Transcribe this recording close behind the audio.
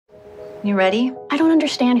You ready? I don't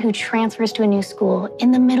understand who transfers to a new school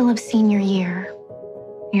in the middle of senior year.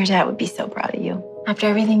 Your dad would be so proud of you. After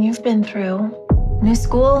everything you've been through, new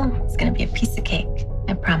school is gonna be a piece of cake,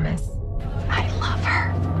 I promise. I love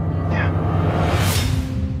her. Yeah.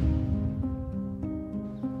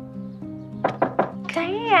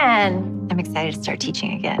 Diane! I'm excited to start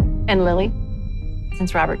teaching again. And Lily?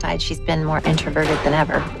 Since Robert died, she's been more introverted than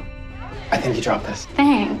ever. I think you dropped this.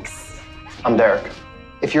 Thanks. I'm Derek.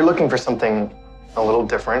 If you're looking for something a little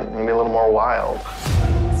different, maybe a little more wild,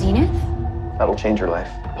 Zenith? that'll change your life.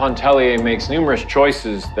 Pontellier makes numerous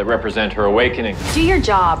choices that represent her awakening. Do your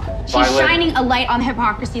job. She's Violet. shining a light on the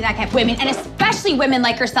hypocrisy that kept women, and especially women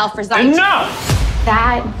like herself, resigned. Enough!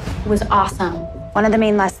 That was awesome. One of the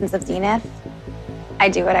main lessons of Zenith, I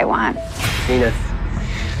do what I want. Zenith,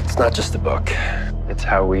 it's not just a book. It's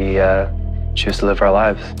how we choose to live our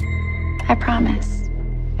lives. I promise.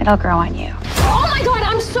 It'll grow on you. Oh my God,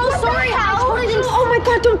 I'm so sorry, Hal. Oh my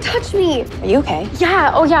God, don't touch me. Are you okay?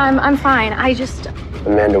 Yeah, oh yeah, I'm fine. I just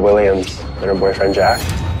Amanda Williams and her boyfriend Jack.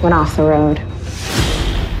 went off the road.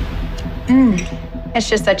 It's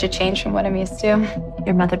just such a change from what I'm used to.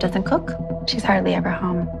 Your mother doesn't cook? She's hardly ever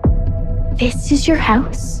home. This is your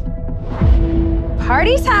house?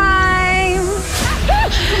 Party time!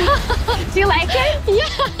 Do you like it? Do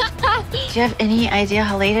you have any idea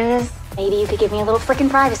how late it is? Maybe you could give me a little frickin'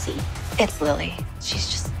 privacy. It's Lily. She's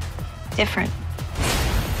just different.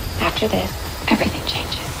 After this, everything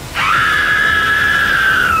changes.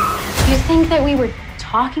 You think that we were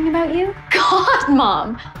talking about you? God,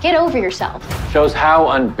 Mom, get over yourself. Shows how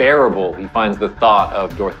unbearable he finds the thought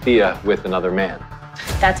of Dorothea with another man.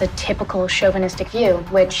 That's a typical chauvinistic view,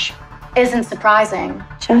 which isn't surprising.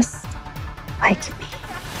 Just like me.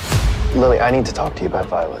 Lily, I need to talk to you about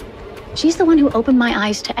Violet. She's the one who opened my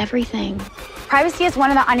eyes to everything. Privacy is one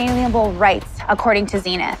of the unalienable rights, according to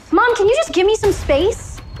Zenith. Mom, can you just give me some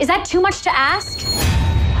space? Is that too much to ask?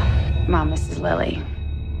 Mom, this is Lily.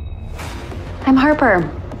 I'm Harper.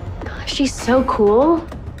 She's so cool.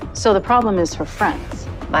 So the problem is her friends,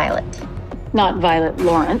 Violet. not Violet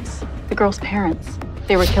Lawrence, the girl's parents.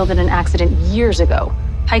 They were killed in an accident years ago,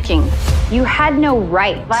 hiking. You had no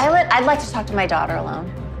right. Violet, I'd like to talk to my daughter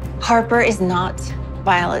alone. Harper is not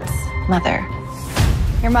Violet's mother.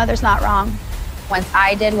 Your mother's not wrong. Once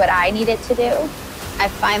I did what I needed to do, I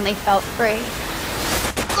finally felt free.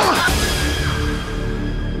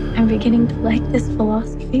 I'm beginning to like this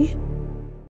philosophy.